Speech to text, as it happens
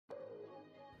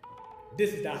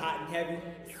This is the Hot and Heavy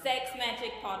Sex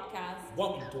Magic Podcast.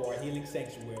 Welcome to our healing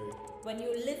sanctuary. When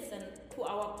you listen to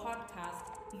our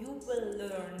podcast, you will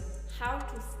learn how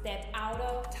to step out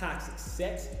of Toxic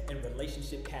sex and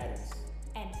relationship patterns.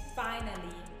 and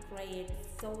finally create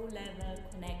soul level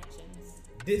connections.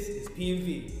 This is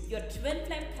PMV, Your twin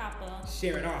flame couple,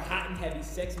 sharing our hot and heavy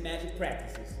sex magic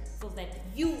practices. so that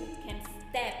you can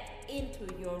step into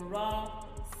your raw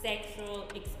sexual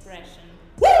expression.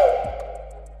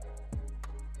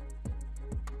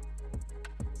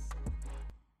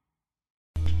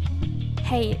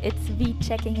 Hey, it's V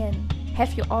checking in.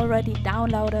 Have you already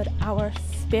downloaded our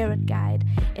spirit guide?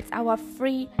 It's our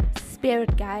free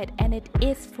spirit guide and it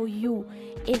is for you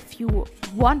if you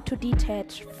want to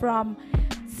detach from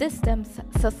systems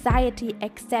society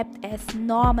accept as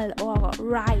normal or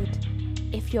right.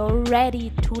 If you're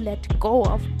ready to let go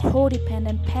of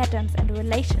codependent patterns and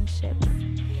relationships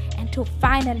and to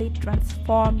finally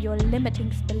transform your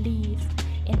limiting beliefs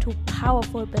into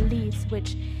powerful beliefs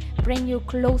which bring you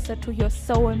closer to your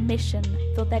soul mission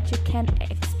so that you can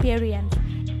experience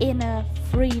inner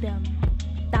freedom.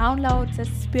 Download the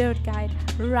spirit guide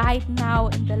right now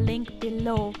in the link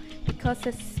below, because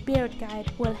the spirit guide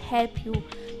will help you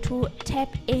to tap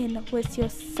in with your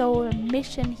soul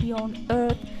mission here on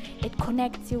earth. It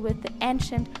connects you with the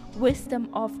ancient wisdom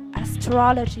of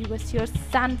astrology, with your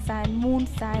sun sign, moon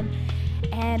sign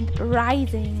and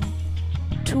rising,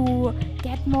 to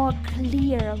get more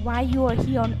clear why you are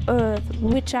here on earth,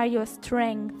 which are your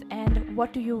strengths and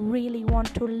what do you really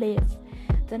want to live.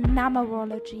 The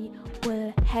numerology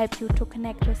will help you to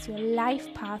connect with your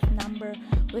life path number,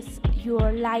 with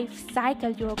your life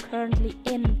cycle you're currently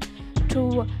in,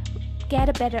 to get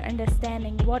a better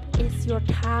understanding what is your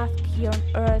task here on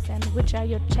earth and which are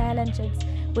your challenges,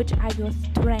 which are your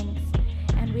strengths.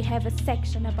 And we have a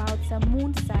section about the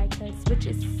moon cycles, which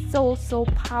is so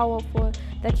powerful,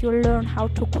 that you learn how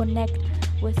to connect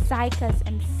with cycles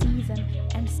and season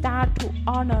and start to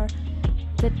honor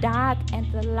the dark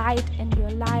and the light in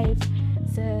your life,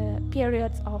 the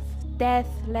periods of death,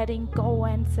 letting go,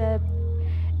 and the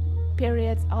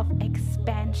periods of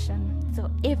expansion. So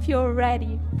if you're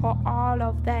ready for all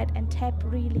of that and tap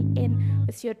really in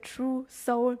with your true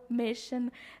soul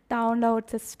mission, download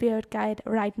the spirit guide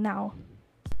right now.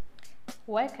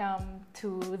 Welcome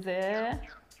to the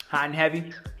Hot and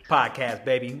Heavy podcast,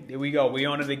 baby. Here we go. We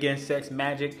on it again, sex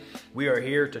magic. We are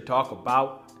here to talk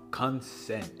about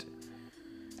consent.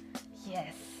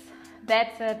 Yes,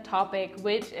 that's a topic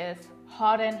which is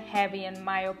hot and heavy in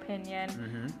my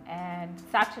opinion, and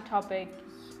such a topic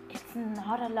it's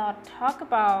not a lot to talk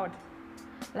about.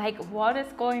 Like, what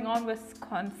is going on with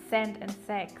consent and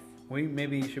sex? We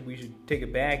should take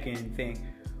it back and think.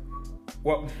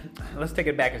 Well, let's take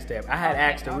it back a step. I had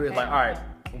asked her, we was like, all right,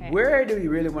 where do we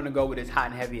really want to go with this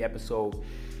hot and heavy episode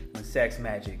on sex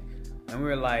magic? And we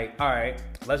were like, all right,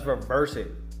 let's reverse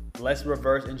it. Let's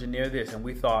reverse engineer this. And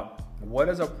we thought, what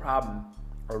is a problem,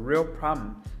 a real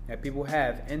problem that people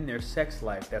have in their sex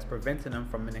life that's preventing them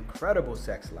from an incredible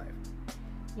sex life?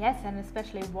 Yes, and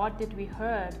especially what did we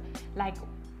heard? Like,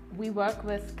 we work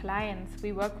with clients,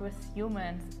 we work with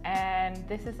humans, and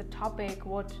this is a topic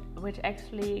which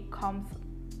actually comes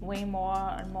way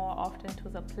more and more often to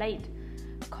the plate.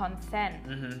 Consent,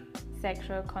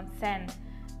 sexual consent,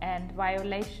 and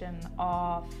violation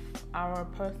of our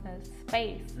personal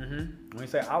space. When you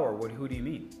say our, who do you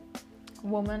mean?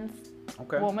 Woman's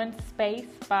space,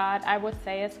 but I would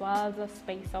say as well the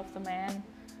space of the man.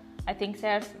 I think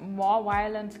there's more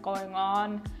violence going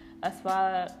on as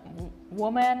well,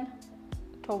 woman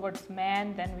towards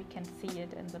man, than we can see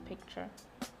it in the picture.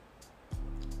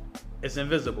 It's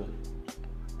invisible.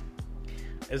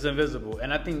 It's invisible.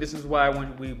 And I think this is why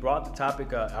when we brought the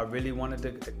topic up, I really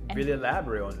wanted to really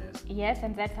elaborate on this. Yes,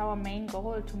 and that's our main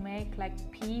goal, to make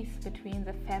like peace between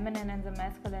the feminine and the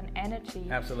masculine energy.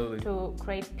 Absolutely. To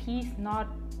create peace, not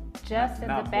just in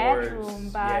the Not bedroom, words.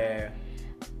 but Yeah.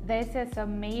 this is a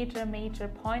major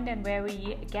point, and where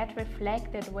we get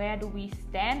reflected, where do we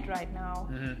stand right now.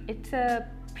 It's a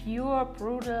pure,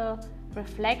 brutal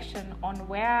reflection on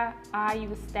where are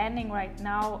you standing right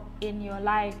now in your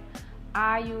life.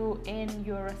 Are you in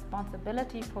your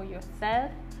responsibility for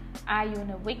yourself? Are you in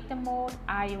a victim mode?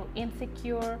 Are you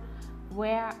insecure?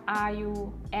 Where are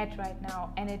you at right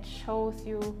now? And it shows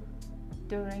you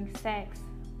during sex.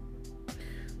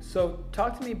 So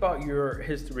talk to me about your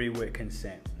history with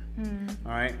consent.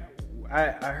 All right.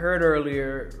 I heard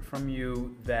earlier from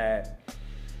you that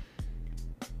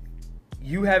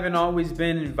you haven't always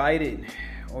been invited,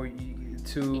 or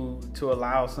to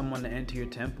allow someone to enter your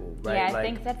temple, right? Yeah, I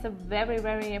think that's a very,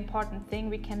 very important thing.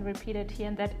 We can repeat it here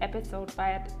in that episode,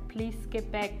 but please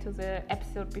skip back to the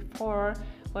episode before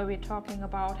where we're talking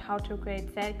about how to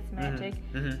create sex magic,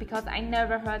 because I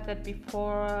never heard that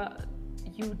before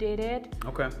you did it.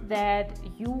 Okay. That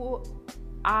you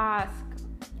ask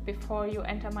before you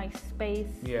enter my space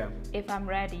if I'm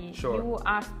ready. Sure. You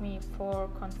ask me for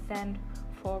consent,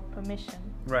 for permission.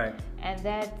 Right. And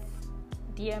that's,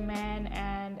 dear man,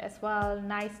 and as well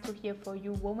nice to hear for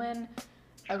you woman,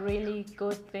 a really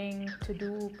good thing to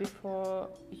do before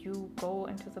you go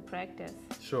into the practice.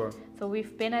 Sure. So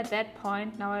we've been at that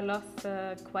point. Now I lost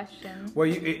the question.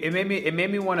 Well, it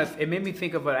made me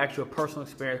think of an actual personal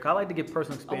experience. I like to get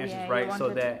personal experiences, right? So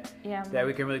that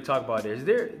we can really talk about this.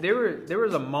 There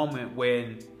was a moment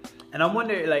when, and I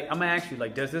wonder, like, I'm gonna ask you,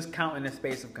 like, does this count in the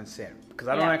space of consent? Because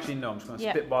I don't actually know. I'm just gonna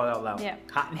spitball out loud. Yeah.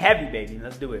 Hot and heavy, baby.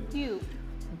 Let's do it.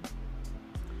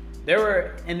 There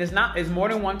were, and it's more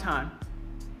than one time,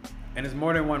 and it's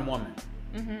more than one woman,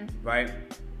 right?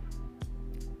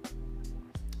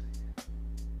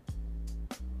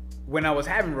 When I was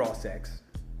having raw sex,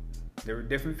 there were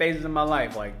different phases of my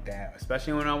life like that,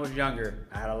 especially when I was younger.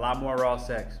 I had a lot more raw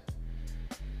sex.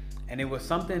 And it was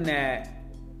something that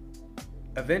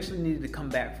eventually needed to come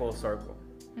back full circle.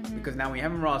 Because now when you're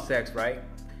having raw sex, right?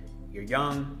 You're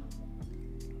young,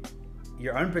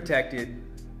 you're unprotected,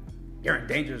 you're in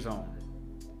danger zone.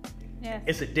 Yes.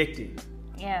 It's addicting.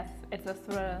 Yes, it's a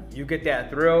thrill. You get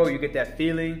that thrill, you get that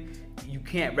feeling. You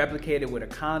can't replicate it with a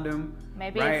condom.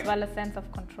 Maybe right? as well a sense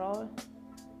of control.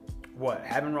 What,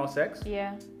 having raw sex?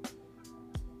 Yeah.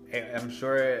 I'm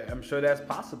sure that's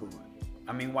possible.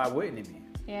 I mean, why wouldn't it be?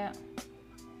 Yeah.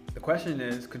 The question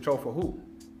is, control for who?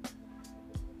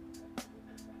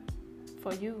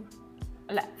 For you.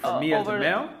 For me as the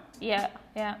male? Yeah.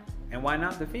 And why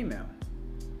not the female?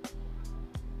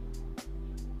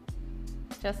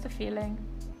 Just a feeling.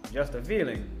 Just a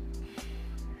feeling.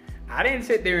 I didn't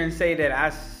sit there and say that I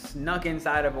snuck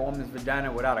inside of a woman's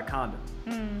vagina without a condom.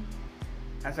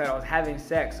 I said I was having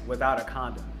sex without a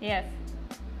condom. Yes.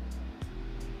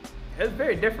 It's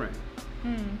very different.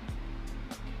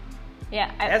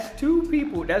 Yeah. That's two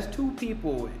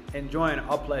people enjoying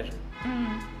a pleasure.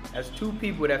 That's two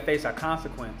people that face a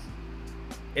consequence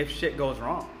if shit goes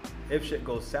wrong, if shit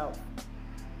goes south.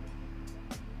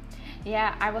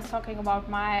 Yeah, I was talking about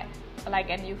my,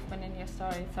 and you've been in your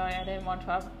story, sorry, I didn't want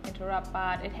to interrupt,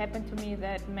 but it happened to me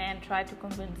that man tried to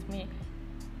convince me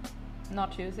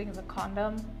not using the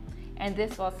condom, and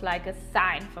this was like a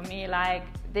sign for me, like,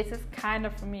 this is kind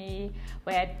of for me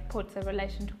where it puts a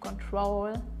relation to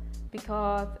control,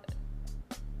 because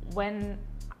when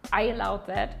I allowed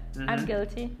that, I'm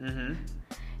guilty.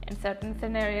 In certain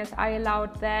scenarios, I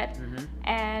allowed that,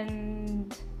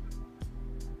 and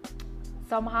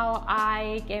somehow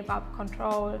I gave up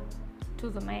control to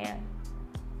the male.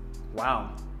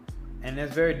 Wow. And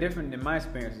that's very different than my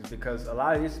experiences, because a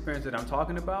lot of these experiences that I'm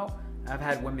talking about, I've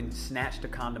had women snatch the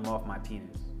condom off my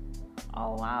penis.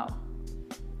 Oh, wow.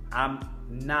 I'm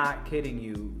not kidding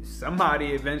you.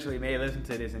 Somebody eventually may listen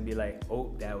to this and be like,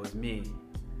 oh, that was me.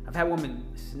 I've had women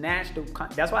snatch the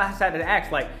condom. That's why I decided to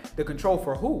ask, like, the control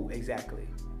for who exactly?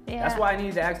 Yeah. That's why I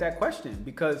needed to ask that question,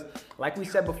 because like we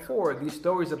said before, these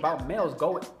stories about males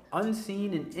go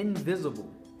unseen and invisible.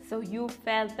 So you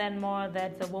felt then more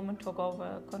that the woman took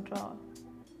over control.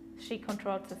 She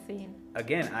controlled the scene.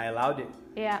 Again, I allowed it.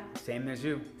 Yeah. Same as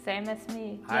you. Same as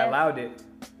me. I allowed it.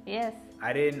 Yes.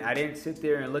 I didn't sit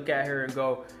there and look at her and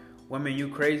go, women, you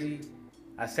crazy?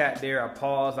 I sat there, I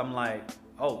paused, I'm like,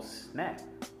 oh, snap.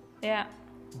 Yeah.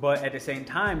 But at the same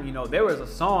time, you know, there was a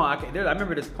song, I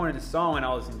remember this point of the song when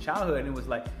I was in childhood, and it was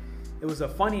like, it was a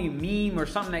funny meme or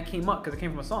something that came up, because it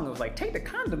came from a song. It was like, take the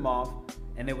condom off.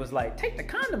 And it was like, take the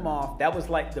condom off. That was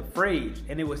like the phrase.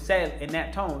 And it was said in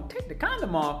that tone, take the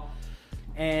condom off.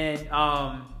 And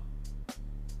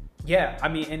yeah, I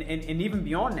mean, and even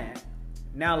beyond that,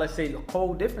 now let's say a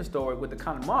whole different story with the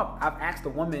condom off. I've asked a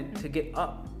woman to get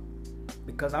up,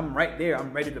 because I'm right there.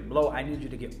 I'm ready to blow. I need you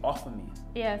to get off of me.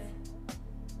 Yes.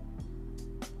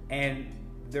 And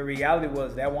the reality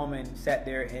was that woman sat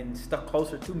there and stuck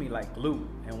closer to me like glue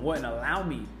and wouldn't allow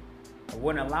me, or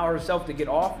wouldn't allow herself to get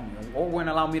off of me, or wouldn't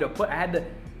allow me to I had to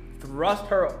thrust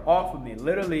her off of me.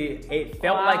 Literally, it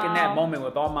felt like in that moment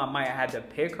with all my might, I had to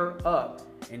pick her up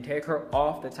and take her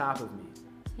off the top of me.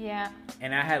 Yeah.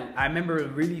 And I remember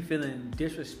really feeling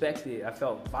disrespected. I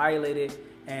felt violated,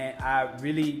 and I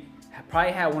really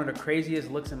probably had one of the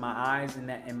craziest looks in my eyes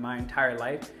in my entire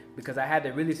life, because I had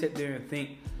to really sit there and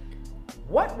think,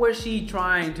 what was she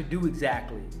trying to do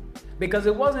exactly? Because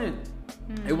it wasn't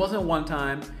It wasn't one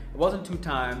time. It wasn't 2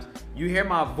 times. You hear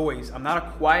my voice. I'm not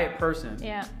a quiet person.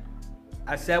 Yeah.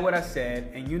 I said what I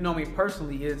said, and you know me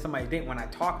personally. Is somebody date when I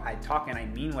talk, and I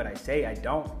mean what I say. I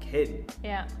don't kid.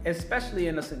 Yeah. Especially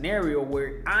in a scenario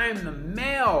where I'm the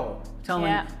male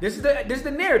telling this is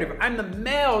the narrative. I'm the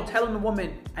male telling the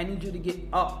woman, I need you to get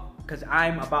up because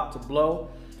I'm about to blow,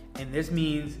 and this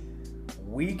means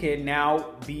we can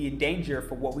now be in danger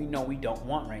for what we know we don't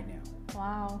want right now.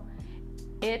 Wow,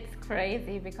 it's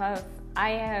crazy because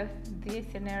I have this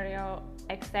scenario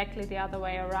exactly the other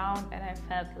way around, and I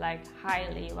felt like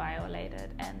highly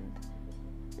violated and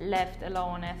left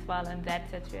alone as well in that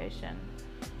situation.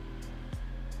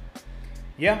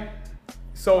 Yeah.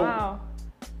 So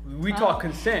we talk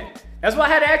consent. That's why I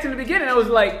had to ask in the beginning. I was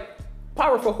like,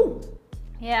 power for who?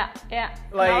 Yeah.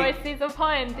 Like, now I see the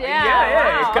point.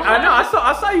 Yeah. Wow. I know.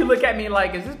 I saw you look at me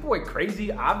like, is this boy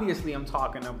crazy? Obviously, I'm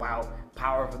talking about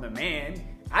power for the man.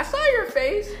 I saw your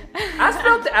face.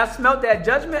 I smelled that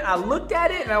judgment. I looked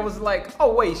at it and I was like,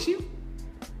 oh wait, you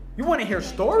want to hear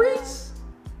stories?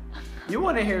 You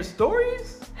want to hear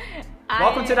stories?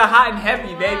 Welcome to the Hot and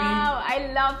Heavy, baby. Wow,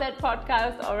 I love that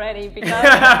podcast already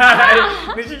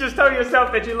because did you just tell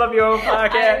yourself that you love your own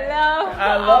podcast?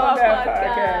 I love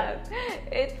that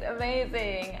podcast. It's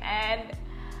amazing, and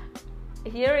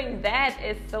hearing that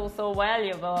is so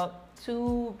valuable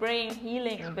to bring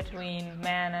healing between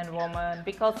man and woman,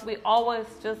 because we always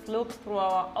just look through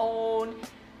our own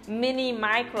mini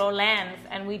micro lens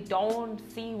and we don't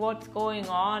see what's going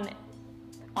on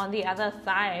the other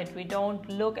side. We don't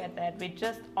look at that. We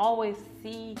just always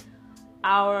see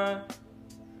our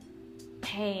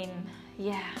pain.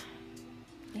 Yeah.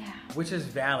 Which is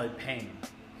valid pain,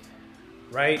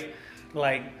 right?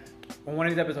 Like, on one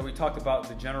of these episodes, we talked about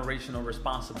the generational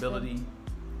responsibility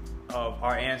of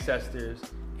our ancestors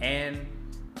and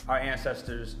our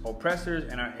ancestors'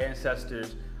 oppressors and our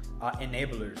ancestors'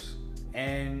 enablers.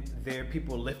 And there are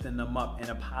people lifting them up in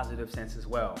a positive sense as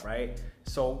well, right?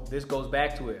 So this goes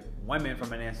back to it. Women,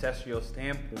 from an ancestral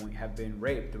standpoint, have been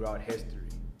raped throughout history.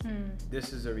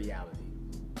 This is a reality.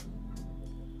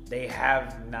 They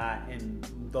have not, in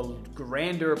the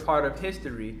grander part of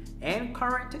history and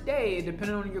current today,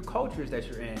 depending on your cultures that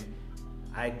you're in,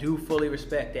 I do fully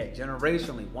respect that.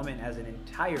 Generationally, women as an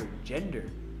entire gender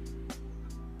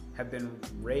have been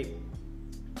raped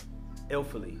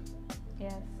illfully.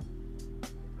 Yes.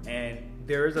 And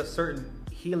there is a certain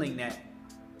healing that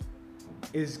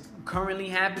is currently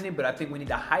happening, but I think we need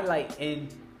to highlight in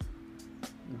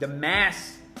the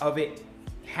mass of it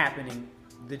happening,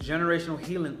 the generational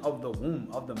healing of the womb,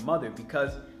 of the mother,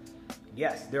 because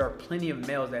yes, there are plenty of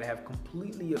males that have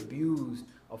completely abused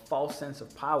a false sense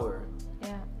of power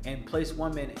and placed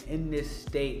women in this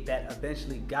state that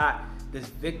eventually got this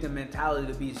victim mentality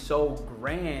to be so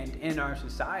grand in our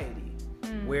society,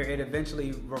 where it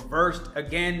eventually reversed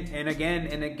again and again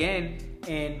and again,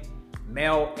 and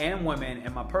male and women,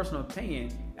 in my personal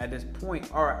opinion, at this point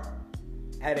are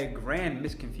at a grand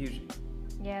misconfusion.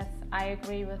 Yes, I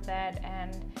agree with that,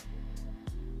 and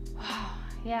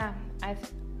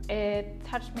it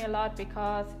touched me a lot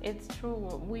because it's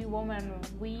true. We women,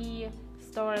 we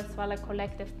store as well a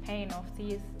collective pain of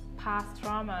these past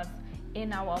traumas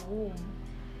in our womb.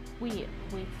 We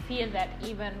feel that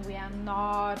even we are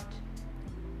not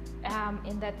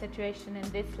in that situation in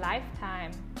this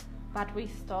lifetime, but we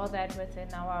store that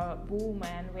within our womb,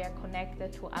 and we are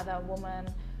connected to other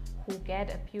women who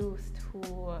get abused,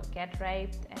 who get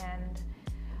raped, and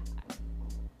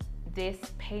this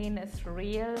pain is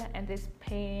real, and this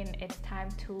pain, it's time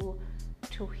to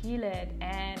heal it,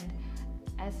 and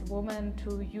as women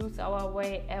to use our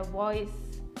voice,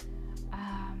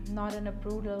 not in a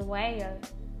brutal way,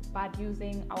 but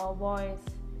using our voice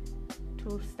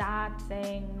to start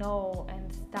saying no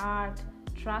and start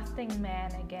trusting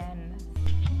men again.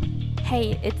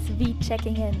 Hey, it's V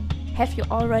checking in. Have you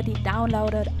already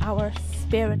downloaded our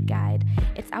Spirit Guide?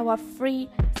 It's our free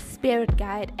Spirit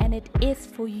Guide, and it is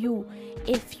for you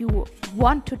if you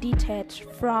want to detach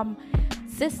from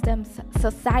systems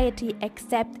society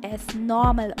accept as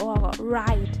normal or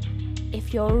right.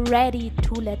 If you're ready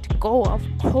to let go of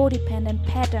codependent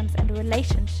patterns and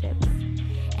relationships,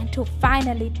 and to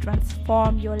finally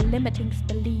transform your limiting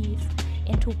beliefs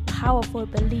into powerful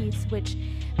beliefs which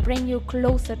bring you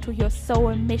closer to your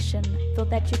soul mission, so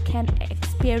that you can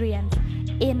experience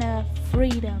inner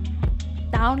freedom.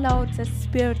 Download the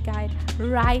Spirit Guide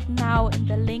right now in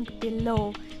the link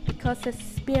below, because the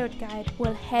Spirit Guide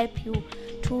will help you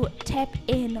to tap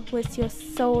in with your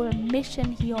soul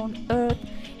mission here on earth.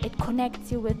 It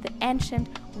connects you with the ancient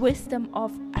wisdom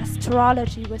of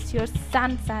astrology, with your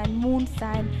sun sign, moon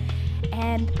sign,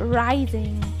 and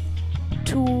rising,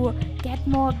 to get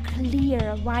more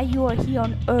clear why you are here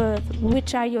on earth,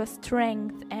 which are your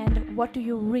strengths, and what do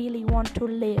you really want to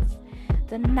live.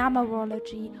 The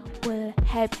numerology will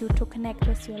help you to connect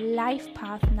with your life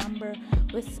path number,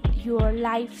 with your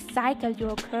life cycle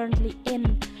you're currently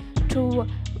in, to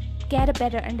get a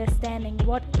better understanding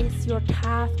what is your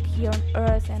task here on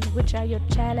earth and which are your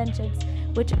challenges,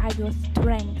 which are your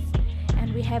strengths.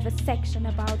 And we have a section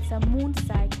about some moon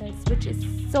cycles, which is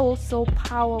so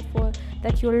powerful,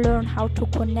 that you learn how to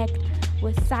connect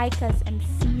with cycles and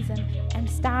season and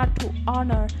start to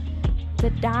honor the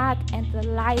dark and the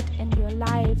light in your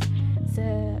life,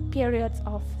 the periods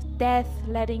of death,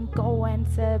 letting go, and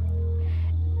the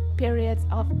periods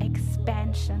of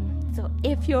expansion. So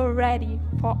if you're ready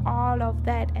for all of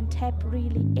that and tap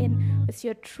really in with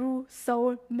your true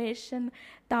soul mission,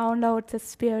 download the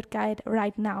Spirit Guide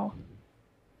right now.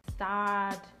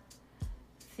 Start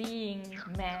seeing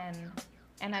men,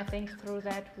 and I think through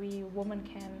that we women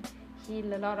can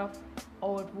heal a lot of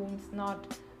old wounds,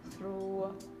 not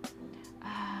through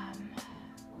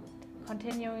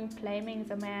continuing blaming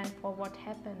the man for what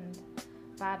happened,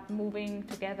 but moving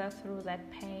together through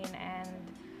that pain and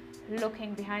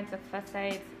looking behind the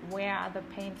facades, where are the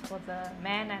pains for the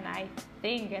man. And I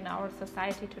think in our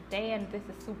society today, and this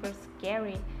is super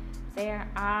scary, there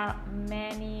are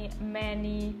many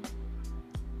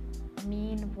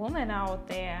mean women out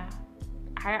there.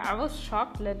 I was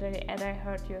shocked literally as I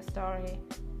heard your story,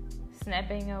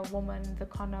 snapping a woman the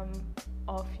condom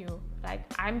off you. Like,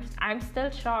 I'm still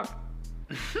shocked.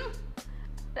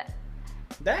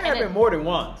 That happened more than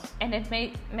once, and it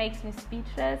makes me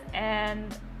speechless,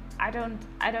 and I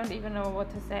don't even know what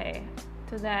to say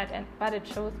to that. But it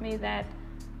shows me that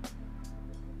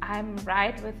I'm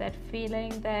right with that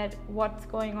feeling that what's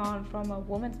going on from a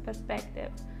woman's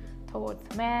perspective towards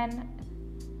men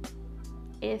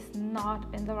is not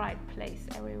in the right place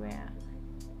everywhere.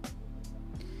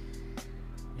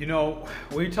 You know,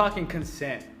 we're talking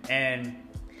consent, and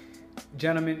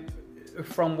gentlemen,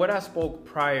 from what I spoke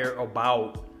prior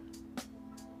about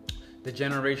the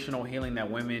generational healing that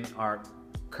women are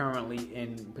currently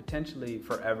in, potentially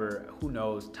forever, who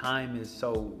knows? Time is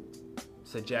so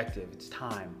subjective. It's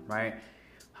time, right?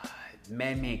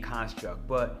 Man-made construct.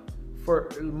 But for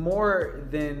more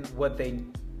than what they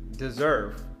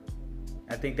deserve,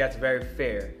 I think that's very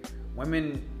fair.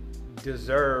 Women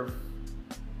deserve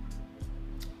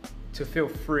to feel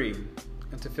free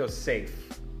and to feel safe.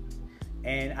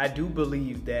 And I do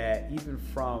believe that even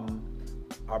from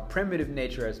our primitive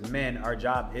nature as men, our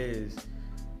job is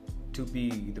to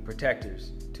be the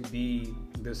protectors, to be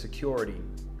the security,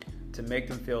 to make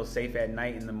them feel safe at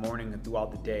night, in the morning, and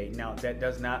throughout the day. Now, that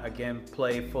does not, again,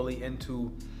 play fully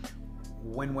into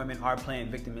when women are playing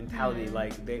victim mentality.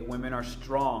 Like, women are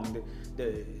strong.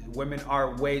 The women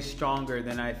are way stronger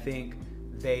than I think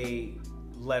they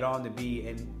let on to be,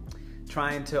 and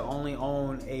trying to only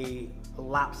own a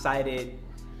lopsided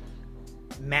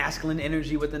masculine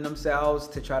energy within themselves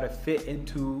to try to fit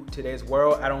into today's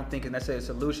world, I don't think is necessarily a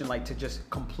solution. Like, to just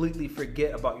completely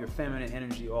forget about your feminine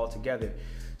energy altogether.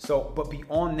 So, but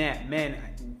beyond that, men,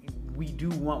 we do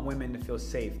want women to feel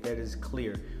safe. That is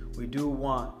clear. We do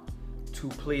want to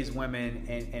please women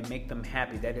and make them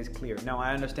happy. That is clear. Now,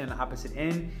 I understand the opposite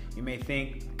end. You may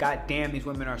think, God damn, these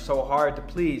women are so hard to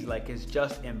please. Like, it's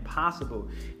just impossible.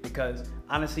 Because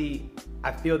honestly,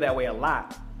 I feel that way a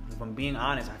lot. If I'm being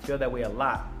honest, I feel that way a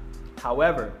lot.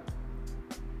 However,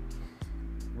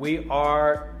 we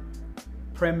are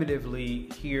primitively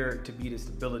here to be the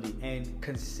stability. And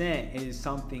consent is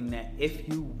something that if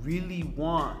you really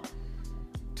want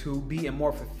to be in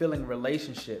more fulfilling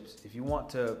relationships, if you want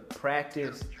to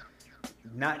practice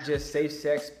not just safe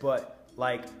sex, but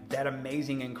like that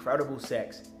amazing, incredible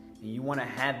sex, and you want to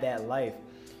have that life,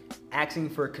 asking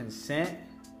for consent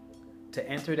to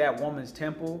enter that woman's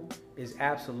temple is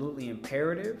absolutely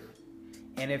imperative.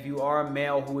 And if you are a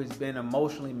male who has been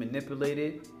emotionally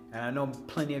manipulated, and I know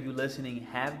plenty of you listening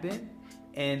have been,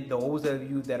 and those of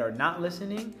you that are not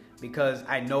listening, because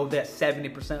I know that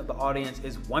 70% of the audience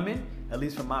is women, at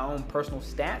least from my own personal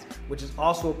stats, which is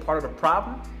also a part of the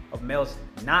problem of males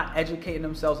not educating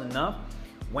themselves enough.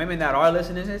 Women that are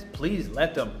listening to this, please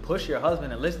let them push your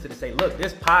husband and listen to this. Say, look,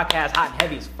 this podcast, Hot and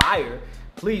Heavy, is fire.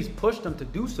 Please push them to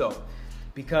do so.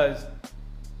 Because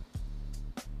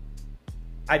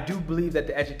I do believe that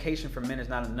the education for men is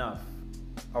not enough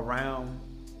around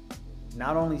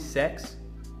not only sex,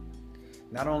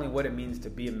 not only what it means to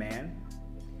be a man,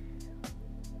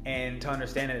 and to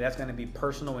understand that that's going to be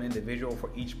personal and individual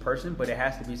for each person, but it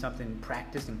has to be something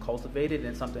practiced and cultivated,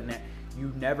 and something that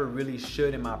you never really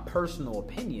should, in my personal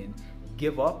opinion,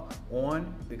 give up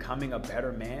on becoming a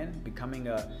better man, becoming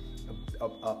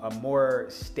a more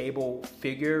stable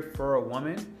figure for a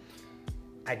woman.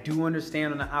 I do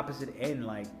understand on the opposite end,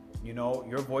 like, you know,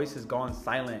 your voice has gone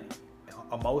silent.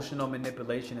 Emotional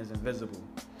manipulation is invisible.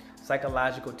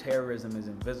 Psychological terrorism is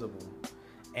invisible.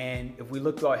 And if we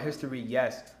look throughout history,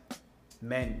 yes,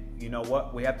 men, you know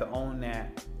what? We have to own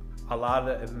that a lot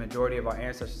of the majority of our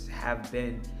ancestors have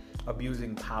been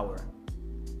abusing power.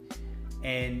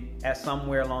 And at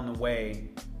somewhere along the way,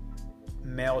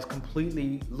 males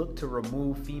completely look to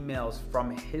remove females from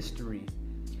history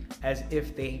as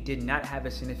if they did not have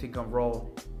a significant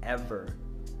role ever,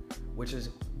 which is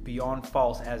beyond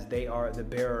false, as they are the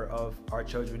bearer of our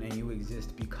children and you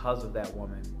exist because of that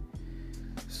woman.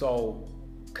 So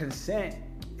consent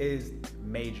is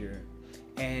major,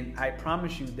 and I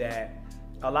promise you that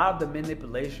a lot of the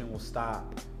manipulation will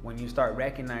stop when you start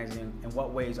recognizing in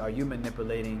what ways are you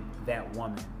manipulating that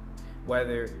woman.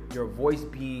 Whether your voice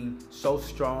being so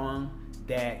strong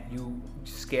that you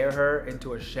scare her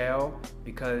into a shell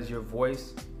because your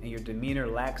voice and your demeanor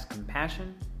lacks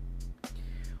compassion.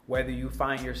 Whether you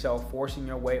find yourself forcing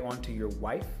your way onto your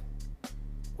wife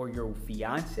or your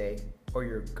fiance or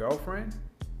your girlfriend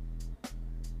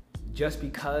just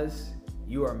because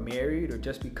you are married, or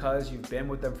just because you've been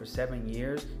with them for 7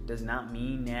 years does not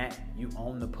mean that you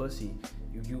own the pussy.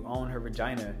 You own her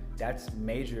vagina. That's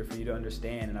major for you to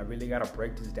understand, and I really got to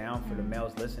break this down for the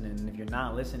males listening. And if you're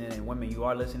not listening, and women, you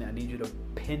are listening, I need you to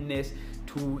pin this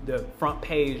to the front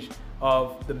page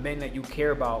of the men that you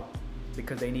care about,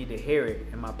 because they need to hear it,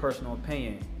 in my personal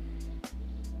opinion.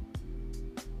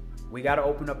 We got to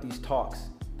open up these talks.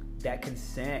 That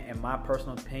consent, in my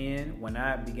personal opinion, when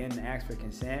I began to ask for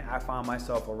consent, I found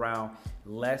myself around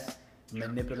less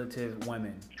manipulative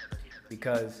women,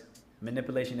 because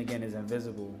manipulation, again, is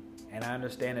invisible. And I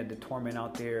understand that the torment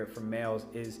out there for males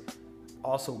is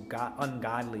also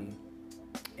ungodly,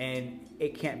 and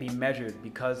it can't be measured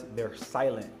because they're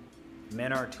silent.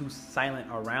 Men are too silent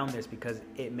around this because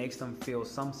it makes them feel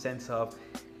some sense of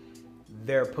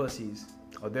their pussies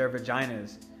or their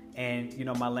vaginas. And, you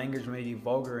know, my language may be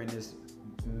vulgar in this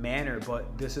manner,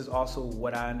 but this is also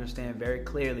what I understand very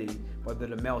clearly, whether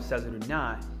the male says it or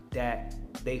not, that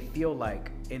they feel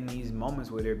like in these moments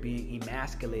where they're being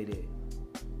emasculated,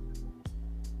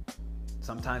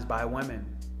 sometimes by women.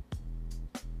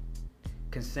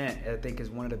 Consent, I think, is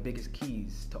one of the biggest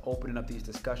keys to opening up these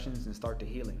discussions and start the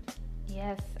healing.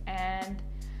 Yes, and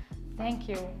thank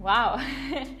you. Wow.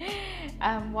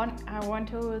 I want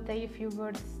to say a few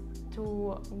words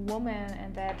to women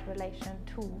in that relation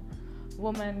too.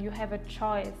 Woman, you have a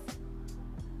choice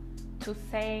to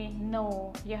say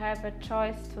no. You have a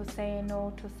choice to say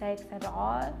no to sex at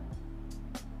all.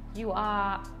 You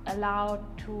are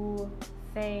allowed to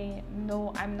say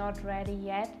no, I'm not ready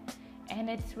yet. And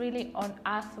it's really on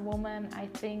us women, I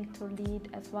think, to lead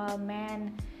as well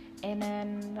men in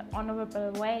an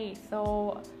honorable way.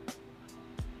 So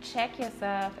check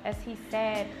yourself, as he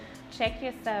said, check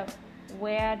yourself.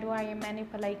 Where do I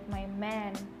manipulate my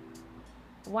man?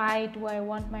 Why do I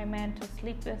want my man to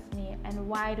sleep with me? And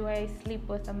why do I sleep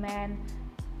with a man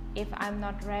if I'm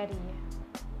not ready?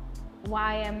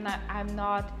 Why I'm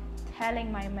not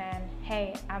telling my man,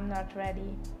 hey, I'm not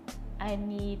ready, I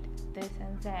need this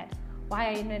and that?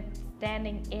 Why are you not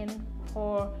standing in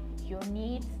for your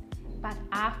needs, but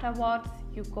afterwards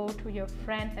you go to your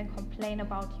friends and complain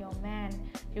about your man,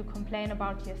 you complain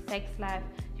about your sex life,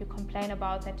 you complain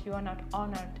about that you are not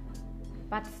honored?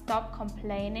 But stop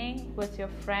complaining with your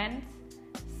friends,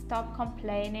 stop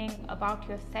complaining about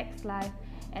your sex life,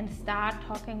 and start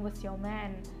talking with your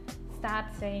man. Start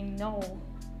saying no.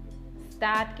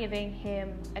 Start giving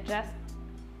him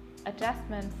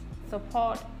adjustments,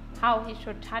 support, how he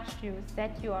should touch you,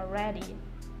 that you are ready.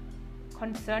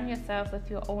 Concern yourself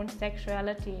with your own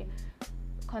sexuality.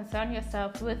 Concern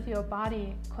yourself with your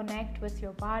body. Connect with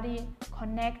your body.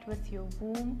 Connect with your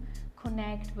womb.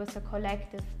 Connect with the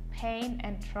collective pain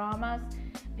and traumas,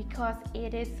 because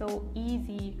it is so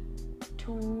easy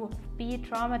to be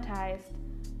traumatized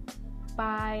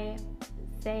by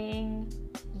saying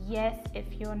yes if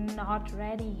you're not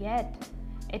ready yet.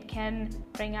 It can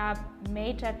bring up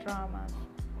major traumas.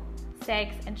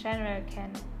 Sex in general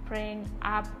can bring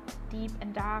up deep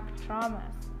and dark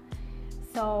traumas.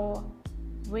 So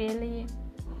really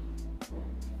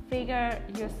figure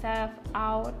yourself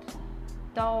out.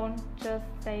 Don't just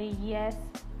say yes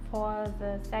for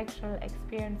the sexual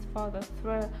experience, for the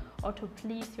thrill, or to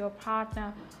please your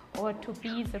partner, or to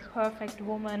be the perfect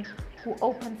woman who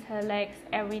opens her legs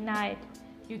every night.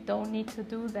 You don't need to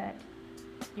do that.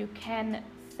 You can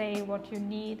say what you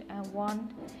need and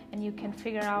want, and you can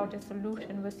figure out a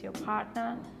solution with your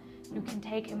partner. You can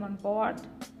take him on board,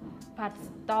 but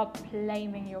stop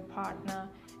blaming your partner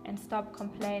and stop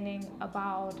complaining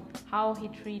about how he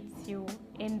treats you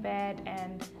in bed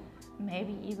and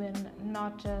maybe even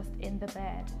not just in the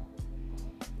bed.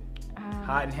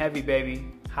 Hot and heavy, baby.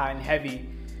 Hot and heavy.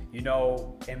 You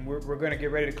know, and we're going to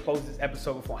get ready to close this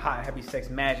episode before Hot and Heavy Sex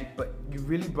Magic, but you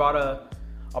really brought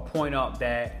a point up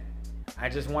that I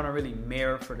just want to really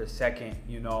mirror for the second.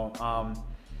 You know,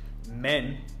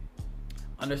 men,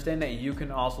 understand that you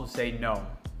can also say no.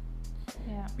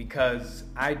 Yeah. Because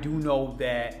I do know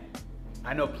that,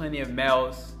 I know plenty of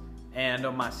males, and I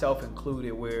know myself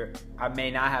included, where I may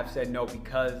not have said no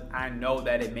because I know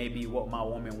that it may be what my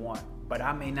woman wants, but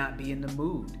I may not be in the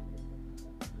mood.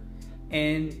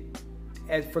 And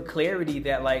as for clarity,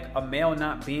 that like a male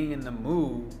not being in the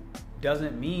mood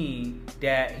doesn't mean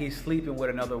that he's sleeping with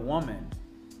another woman.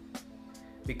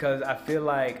 Because I feel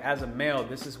like as a male,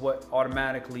 this is what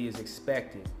automatically is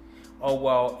expected. Oh,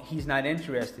 well, he's not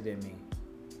interested in me.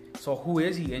 So who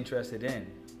is he interested in?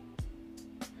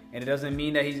 And it doesn't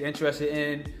mean that he's interested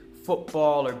in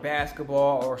football or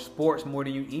basketball or sports more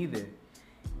than you either.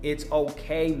 It's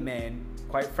okay, men,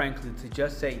 quite frankly, to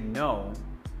just say no.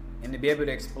 And to be able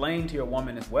to explain to your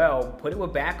woman as well, put it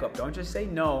with backup. Don't just say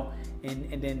no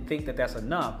and then think that that's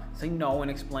enough. Say no and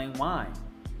explain why.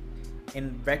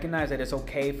 And recognize that it's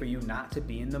okay for you not to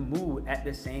be in the mood at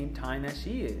the same time that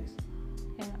she is.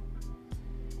 Yeah.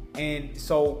 And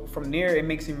so from there, it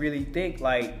makes me really think,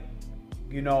 like,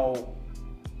 you know,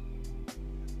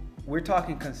 we're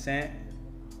talking consent.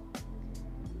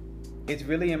 It's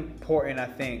really important, I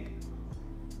think,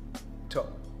 to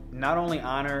not only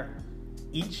honor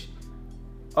each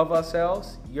of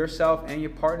ourselves, yourself and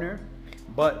your partner,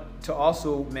 but to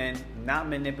also, men, not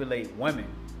manipulate women.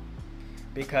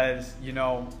 Because, you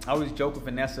know, I always joke with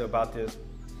Vanessa about this,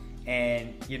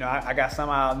 and you know, I got some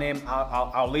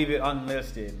I'll leave it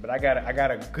unlisted, but I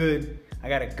got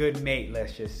a good mate,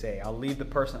 let's just say. I'll leave the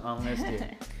person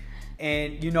unlisted.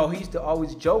 And you know, he used to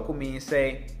always joke with me and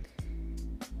say,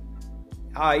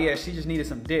 "Oh yeah, she just needed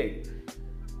some dick."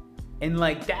 And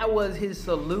like that was his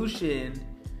solution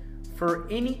for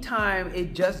any time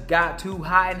it just got too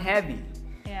hot and heavy.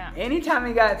 Yeah. Anytime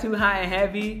it got too hot and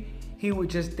heavy, he would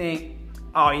just think,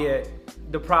 "Oh yeah,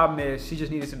 the problem is she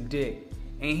just needed some dick."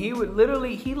 And he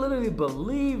literally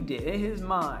believed it in his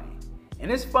mind.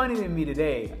 And it's funny to me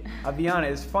today. I'll be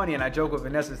honest, it's funny, and I joke with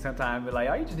Vanessa sometimes, be like,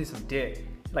 "Oh, you just need some dick."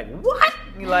 Like, what?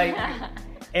 Like,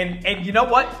 and you know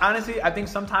what? Honestly, I think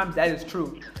sometimes that is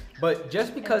true. But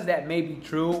just because that may be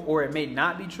true or it may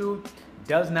not be true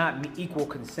does not equal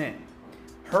consent.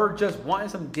 Her just wanting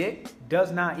some dick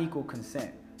does not equal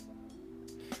consent.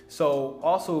 So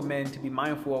also, men, to be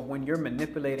mindful of when you're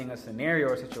manipulating a scenario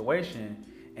or situation,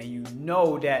 and you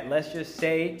know that, let's just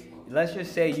say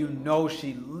you know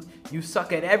you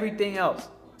suck at everything else.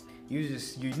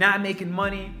 You're not making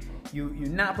money. You're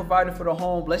not providing for the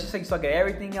home. Let's just say you suck at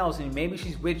everything else, and maybe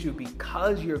she's with you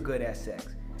because you're good at sex.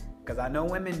 Because I know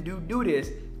women do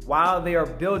this while they are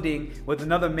building with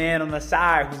another man on the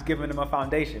side who's giving them a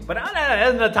foundation. But that's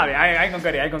another topic. I ain't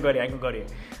gonna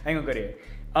go there.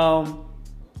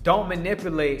 Don't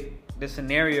manipulate the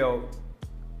scenario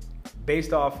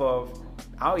based off of,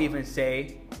 I'll even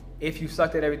say, if you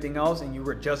sucked at everything else and you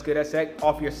were just good at sex,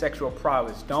 off your sexual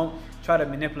prowess. Don't try to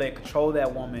manipulate, control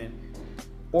that woman,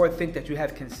 or think that you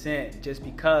have consent just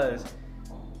because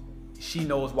she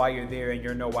knows why you're there and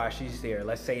you know why she's there.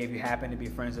 Let's say if you happen to be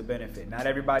friends with benefit. Not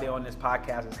everybody on this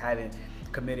podcast is having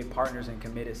committed partners and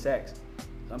committed sex.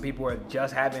 Some people are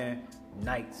just having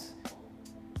nights.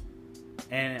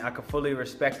 And I can fully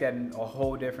respect that in a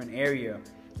whole different area.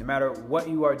 No matter what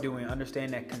you are doing,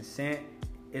 understand that consent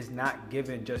is not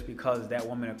given just because that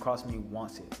woman across from you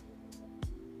wants it.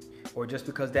 Or just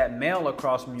because that male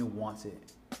across from you wants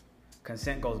it.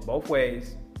 Consent goes both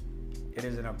ways. It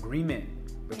is an agreement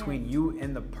between you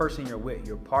and the person you're with,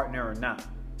 your partner or not.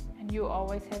 And you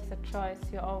always have the choice.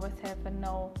 You always have a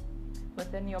no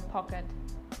within your pocket.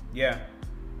 Yeah.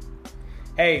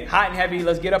 Hey, hot and heavy,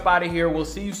 let's get up out of here. We'll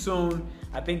see you soon.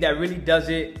 I think that really does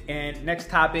it. And next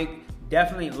topic,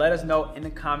 definitely let us know in the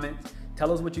comments.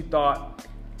 Tell us what you thought.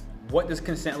 What does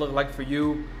consent look like for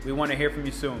you? We want to hear from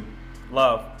you soon.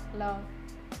 Love. Love.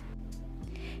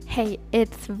 Hey,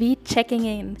 it's V checking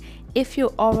in. If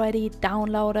you already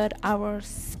downloaded our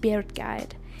spirit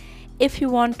guide, if you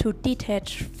want to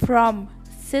detach from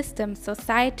system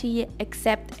society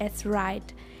accept as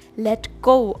right, let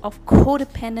go of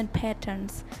codependent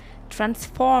patterns,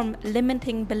 transform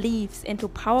limiting beliefs into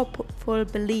powerful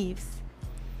beliefs,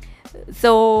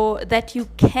 so that you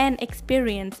can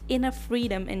experience inner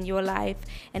freedom in your life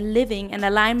and living in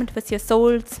alignment with your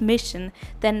soul's mission,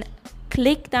 then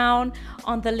click down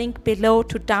on the link below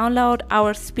to download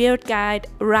our spirit guide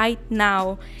right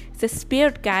now. The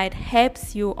spirit guide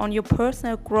helps you on your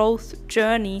personal growth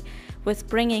journey with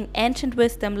bringing ancient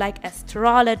wisdom like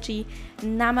astrology,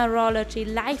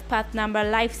 numerology, life path number,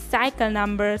 life cycle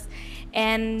numbers,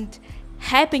 and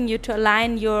helping you to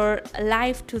align your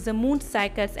life to the moon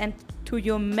cycles and to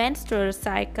your menstrual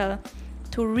cycle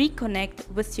to reconnect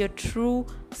with your true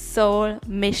soul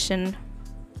mission.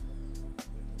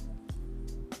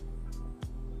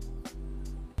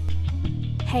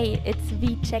 Hey, it's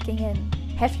V checking in.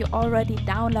 Have you already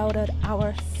downloaded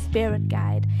our spirit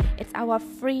guide? It's our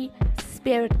free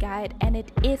spirit guide, and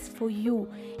it is for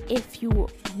you if you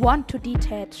want to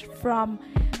detach from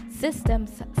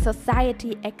systems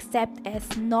society accept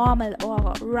as normal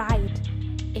or right.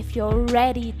 If you're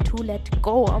ready to let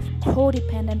go of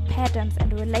codependent patterns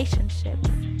and relationships,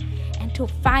 and to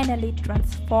finally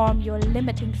transform your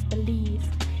limiting beliefs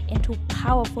into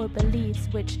powerful beliefs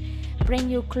which bring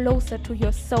you closer to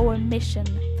your soul mission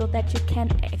so that you can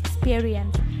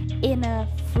experience inner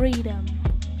freedom.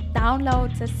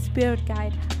 Download the spirit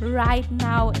guide right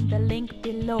now in the link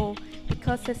below,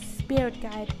 because the spirit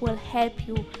guide will help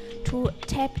you to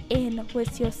tap in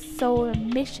with your soul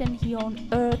mission here on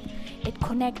earth. It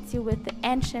connects you with the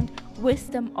ancient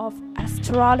wisdom of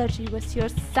astrology, with your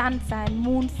sun sign,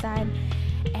 moon sign,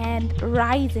 and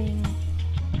rising,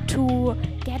 to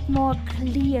get more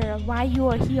clear why you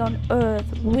are here on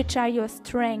earth, which are your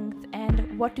strengths,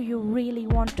 and what do you really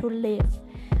want to live.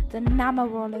 The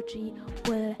numerology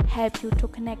will help you to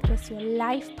connect with your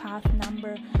life path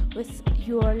number, with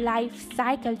your life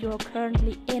cycle you're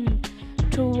currently in,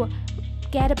 to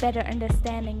get a better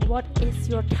understanding what is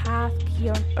your task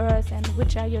here on earth and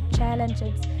which are your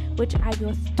challenges, which are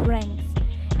your strengths.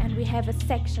 And we have a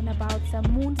section about the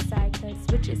moon cycles,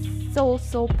 which is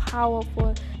so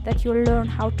powerful, that you learn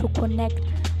how to connect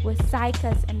with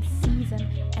cycles and season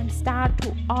and start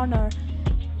to honor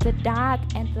the dark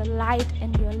and the light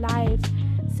in your life,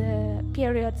 the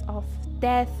periods of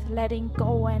death, letting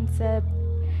go, and the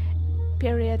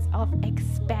periods of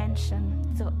expansion.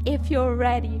 So if you're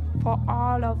ready for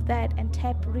all of that and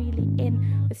tap really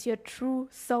in with your true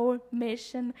soul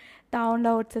mission,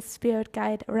 download the spirit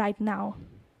guide right now.